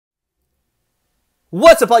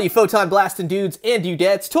What's up all you photon blasting dudes and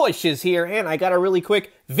dudettes, Toy Shiz here, and I got a really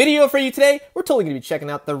quick video for you today. We're totally going to be checking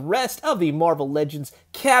out the rest of the Marvel Legends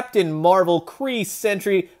Captain Marvel Kree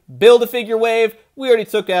Sentry Build-A-Figure wave. We already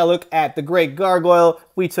took a look at the Great Gargoyle,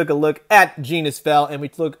 we took a look at Genus Vel, and we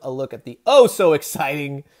took a look at the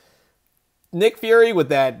oh-so-exciting Nick Fury with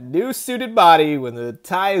that new suited body when the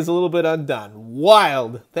tie is a little bit undone.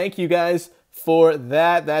 Wild! Thank you guys for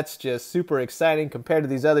that. That's just super exciting compared to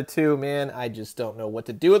these other two. Man, I just don't know what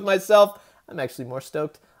to do with myself. I'm actually more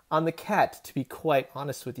stoked on the cat, to be quite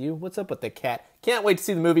honest with you. What's up with the cat? Can't wait to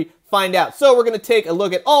see the movie, find out. So we're going to take a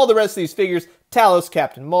look at all the rest of these figures. Talos,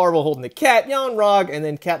 Captain Marvel holding the cat, Jan Rog, and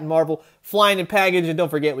then Captain Marvel flying in package. And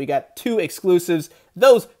don't forget, we got two exclusives.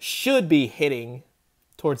 Those should be hitting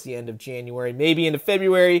towards the end of January, maybe into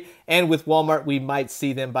February, and with Walmart, we might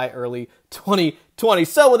see them by early 2020.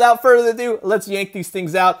 So without further ado, let's yank these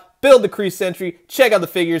things out, build the Kree Sentry, check out the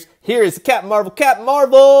figures. Here is the Captain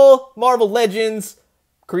Marvel, Marvel Legends,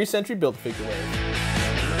 Kree Sentry Build-A-Figure wave.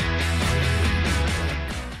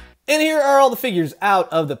 And here are all the figures out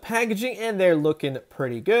of the packaging, and they're looking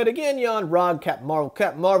pretty good. Again, Jan Rog, Captain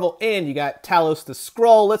Marvel, and you got Talos the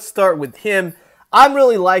Skrull. Let's start with him. I'm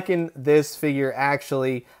really liking this figure,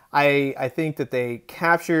 actually. I think that they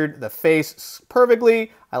captured the face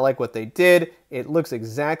perfectly. I like what they did. It looks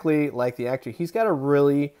exactly like the actor. He's got a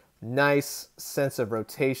really nice sense of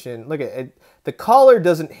rotation. Look at it. The collar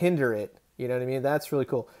doesn't hinder it. You know what I mean? That's really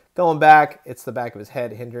cool. Going back, it's the back of his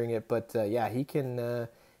head hindering it. But yeah, he can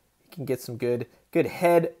get some good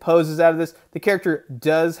head poses out of this. The character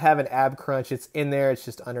does have an ab crunch. It's in there. It's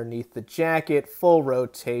just underneath the jacket. Full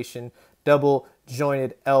rotation. Double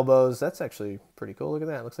jointed elbows. That's actually pretty cool. Look at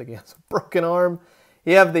that. Looks like he has a broken arm.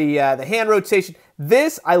 You have the hand rotation.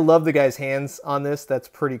 This, I love the guy's hands on this. That's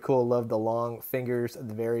pretty cool. Love the long fingers.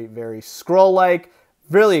 Very, very Skrull-like.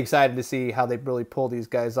 Really excited to see how they really pull these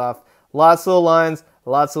guys off. Lots of little lines,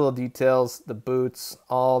 lots of little details, the boots,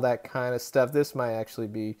 all that kind of stuff. This might actually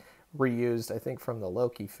be reused, I think, from the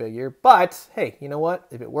Loki figure. But, hey, you know what?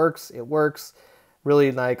 If it works, it works.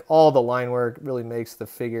 Really like all the line work, really makes the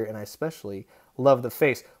figure, and I especially love the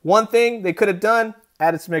face. One thing they could have done,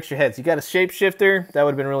 added some extra heads. You got a shapeshifter, that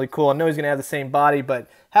would have been really cool. I know he's going to have the same body, but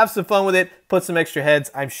have some fun with it. Put some extra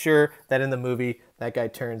heads. I'm sure that in the movie, that guy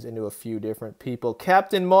turns into a few different people.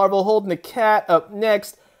 Captain Marvel holding a cat up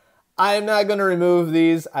next. I am not going to remove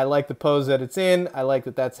these. I like the pose that it's in. I like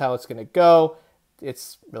that that's how it's going to go.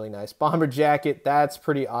 It's really nice. Bomber jacket, that's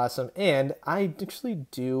pretty awesome. And I actually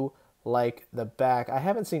do like the back. I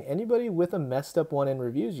haven't seen anybody with a messed up one in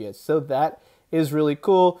reviews yet, so that is really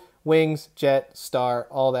cool. Wings, jet, star,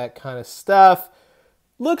 all that kind of stuff.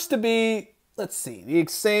 Looks to be, let's see, the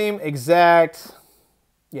same exact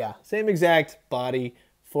body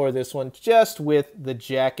for this one, just with the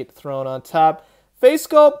jacket thrown on top. Face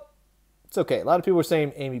sculpt, it's okay. A lot of people were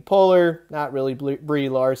saying Amy Poehler, not really Brie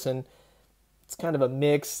Larson. It's kind of a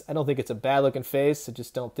mix. I don't think it's a bad looking face. I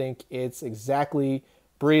just don't think it's exactly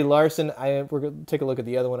Brie Larson. We're going to take a look at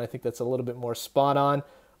the other one. I think that's a little bit more spot on.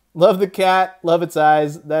 Love the cat. Love its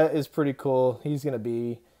eyes. That is pretty cool. He's going to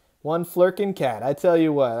be one flirking cat. I tell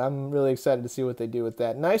you what, I'm really excited to see what they do with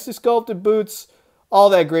that. Nicely sculpted boots.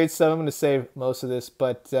 All that great stuff. I'm going to save most of this,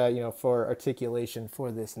 but you know, for articulation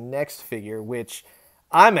for this next figure, which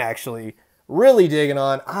I'm actually really digging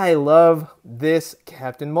on. I love this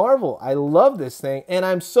Captain Marvel. I love this thing, and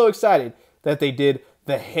I'm so excited that they did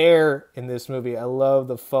the hair in this movie. I love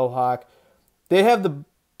the faux hawk. They have the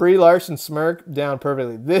Brie Larson smirk down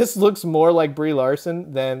perfectly. This looks more like Brie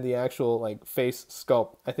Larson than the actual like face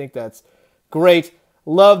sculpt. I think that's great.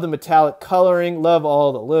 Love the metallic coloring. Love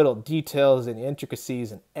all the little details and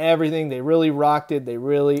intricacies and everything. They really rocked it. They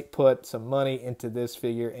really put some money into this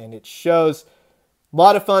figure, and it shows. A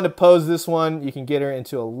lot of fun to pose this one. You can get her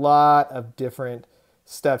into a lot of different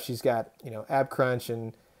stuff. She's got, you know, ab crunch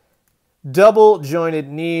and double jointed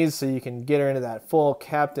knees, so you can get her into that full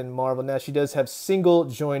Captain Marvel. Now she does have single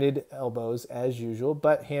jointed elbows as usual,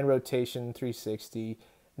 but hand rotation 360.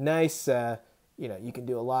 Nice, you know, you can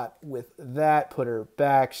do a lot with that. Put her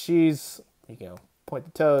back. She's, you know, point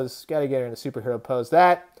the toes. Got to get her in a superhero pose.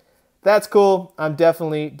 That's cool. I'm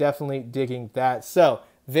definitely digging that. So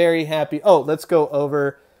very happy. Oh, let's go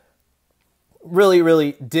over.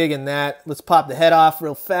 Really digging that. Let's pop the head off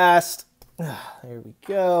real fast. There we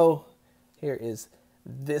go. Here is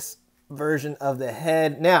this version of the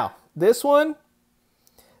head. Now, this one's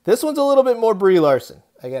a little bit more Brie Larson,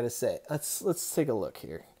 I gotta say. Let's take a look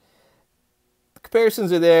here. The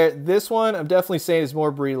comparisons are there. This one, I'm definitely saying is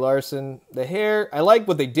more Brie Larson. The hair, I like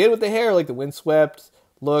what they did with the hair. I like the windswept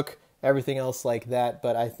look, everything else like that.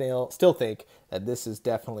 But I still think that this is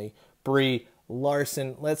definitely Brie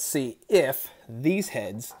Larson. Let's see if these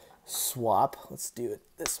heads swap. Let's do it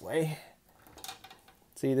this way.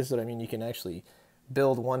 See, this is what I mean. You can actually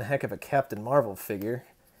build one heck of a Captain Marvel figure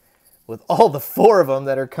with all the 4 of them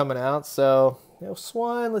that are coming out. So, you know,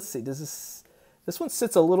 Swan, let's see. Does this one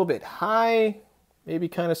sits a little bit high, maybe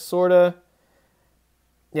kind of, sort of.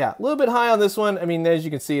 Yeah, a little bit high on this one. I mean, as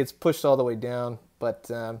you can see, it's pushed all the way down, but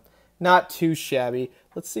not too shabby.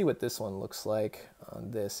 Let's see what this one looks like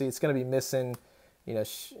on this. See, it's going to be missing, you know,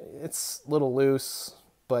 it's a little loose,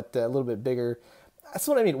 but a little bit bigger. That's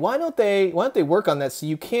what I mean. Why don't they work on that so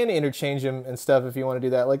you can interchange them and stuff if you want to do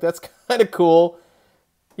that? Like, that's kind of cool.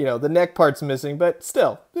 You know, the neck part's missing, but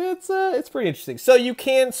still, it's pretty interesting. So you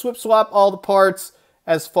can swap all the parts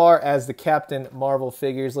as far as the Captain Marvel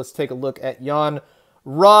figures. Let's take a look at Jan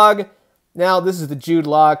Rog. Now, this is the Jude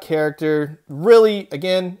Law character. Really,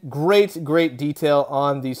 again, great detail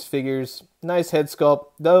on these figures. Nice head sculpt.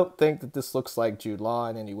 Don't think that this looks like Jude Law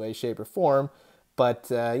in any way, shape, or form. But,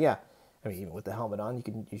 yeah, I mean, even with the helmet on, you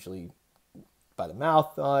can usually by the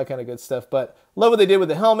mouth, all that kind of good stuff. But love what they did with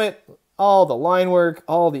the helmet. All the line work,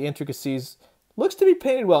 all the intricacies. Looks to be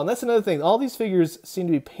painted well. And that's another thing. All these figures seem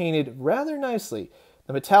to be painted rather nicely.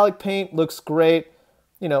 The metallic paint looks great.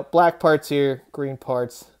 You know, black parts here, green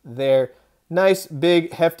parts there. Nice,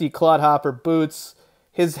 big, hefty clodhopper boots.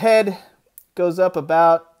 His head goes up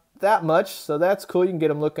about that much, so that's cool. You can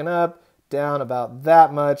get him looking up, down about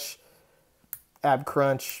that much. Ab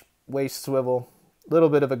crunch, waist swivel. A little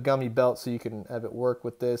bit of a gummy belt so you can have it work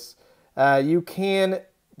with this.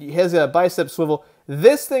 He has a bicep swivel.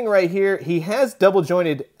 This thing right here, he has double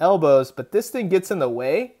jointed elbows, but this thing gets in the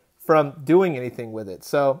way from doing anything with it.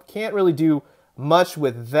 So can't really do much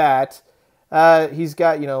with that. He's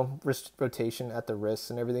got, you know, wrist rotation at the wrists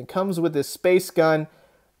and everything. Comes with this space gun.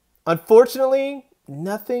 Unfortunately,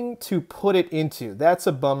 nothing to put it into. That's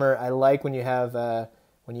a bummer. I like when you have a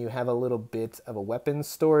little bit of a weapon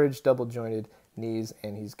storage, double jointed knees,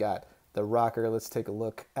 and he's got the rocker. Let's take a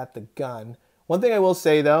look at the gun. One thing I will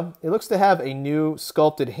say though, it looks to have a new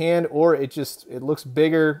sculpted hand, or it looks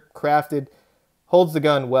bigger, crafted, holds the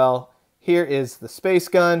gun well. Here is the space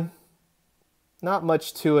gun. Not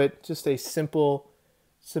much to it, just a simple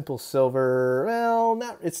silver.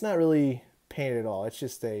 Well, it's not really painted at all.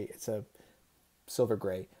 It's a silver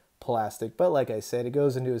gray plastic. But like I said, it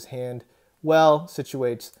goes into his hand well,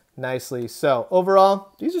 situates nicely. So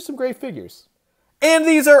overall, these are some great figures. And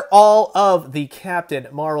these are all of the Captain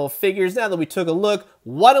Marvel figures. Now that we took a look,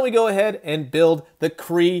 why don't we go ahead and build the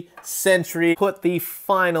Kree Sentry. Put the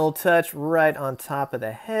final touch right on top of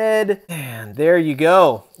the head. And there you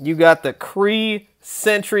go. You got the Kree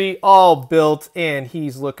Sentry all built, and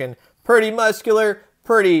he's looking pretty muscular,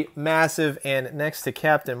 pretty massive, and next to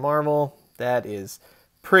Captain Marvel, that is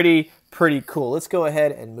pretty cool. Let's go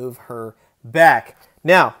ahead and move her back.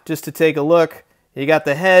 Now, just to take a look, you got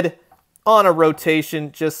the head on a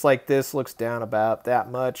rotation just like this. Looks down about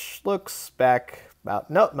that much. Looks back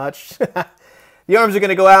about not much. The arms are going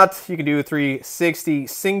to go out. You can do a 360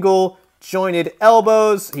 single jointed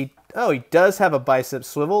elbows. He does have a bicep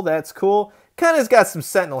swivel. That's cool. Kind of has got some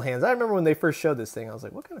sentinel hands. I remember when they first showed this thing, I was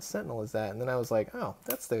like, what kind of sentinel is that? And then I was like, oh,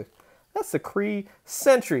 that's the Kree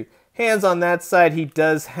Sentry. Hands on that side. He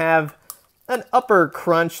does have an upper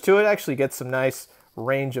crunch to it. Actually gets some nice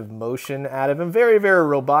range of motion out of him. Very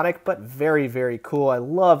robotic, but very cool. I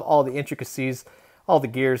love all the intricacies, all the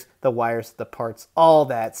gears, the wires, the parts, all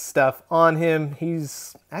that stuff on him.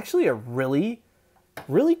 He's actually a really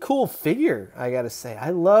cool figure, I gotta say.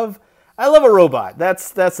 I love a robot.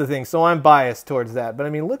 That's the thing. So I'm biased towards that. But I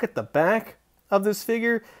mean, look at the back of this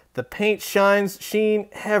figure. The paint shines, sheen,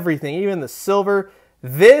 everything, even the silver.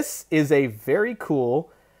 This is a very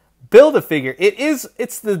cool Build-A-Figure.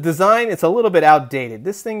 It's the design, it's a little bit outdated.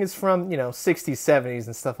 This thing is from, you know, 60s, 70s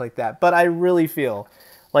and stuff like that. But I really feel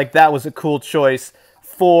like that was a cool choice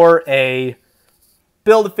for a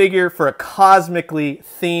Build-A-Figure for a cosmically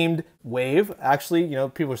themed wave. Actually, you know,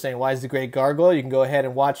 people are saying, why is the Great Gargoyle? You can go ahead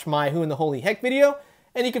and watch my Who in the Holy Heck video,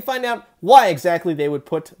 and you can find out why exactly they would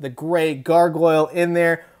put the Gray Gargoyle in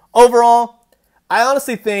there. Overall, I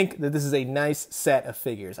honestly think that this is a nice set of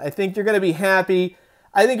figures. I think you're going to be happy.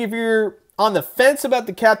 I think if you're on the fence about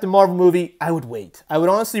the Captain Marvel movie, I would wait. I would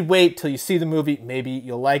honestly wait till you see the movie. Maybe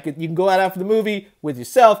you'll like it. You can go out after the movie with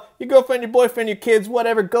yourself, your girlfriend, your boyfriend, your kids,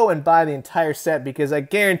 whatever. Go and buy the entire set because I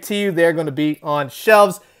guarantee you they're going to be on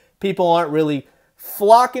shelves. People aren't really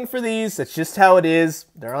flocking for these. That's just how it is.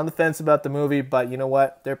 They're on the fence about the movie, but you know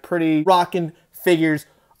what? They're pretty rocking figures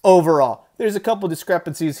overall. There's a couple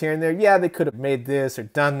discrepancies here and there. Yeah, they could have made this or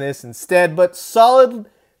done this instead, but solid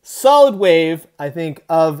wave, I think,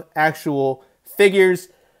 of actual figures.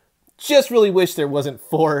 Just really wish there wasn't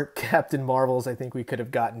 4 Captain Marvels. I think we could have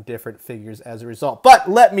gotten different figures as a result. But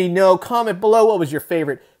let me know, comment below, what was your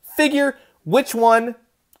favorite figure? Which one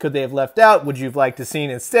could they have left out? Would you have liked to seen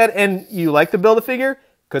instead? And you like to build a figure?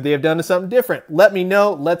 Could they have done something different? Let me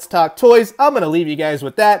know. Let's talk toys. I'm going to leave you guys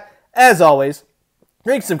with that. As always,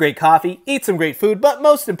 drink some great coffee, eat some great food, but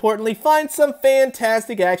most importantly, find some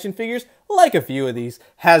fantastic action figures like a few of these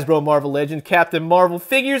Hasbro Marvel Legends Captain Marvel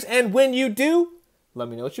figures. And when you do, let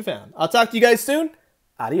me know what you found. I'll talk to you guys soon.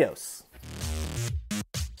 Adios.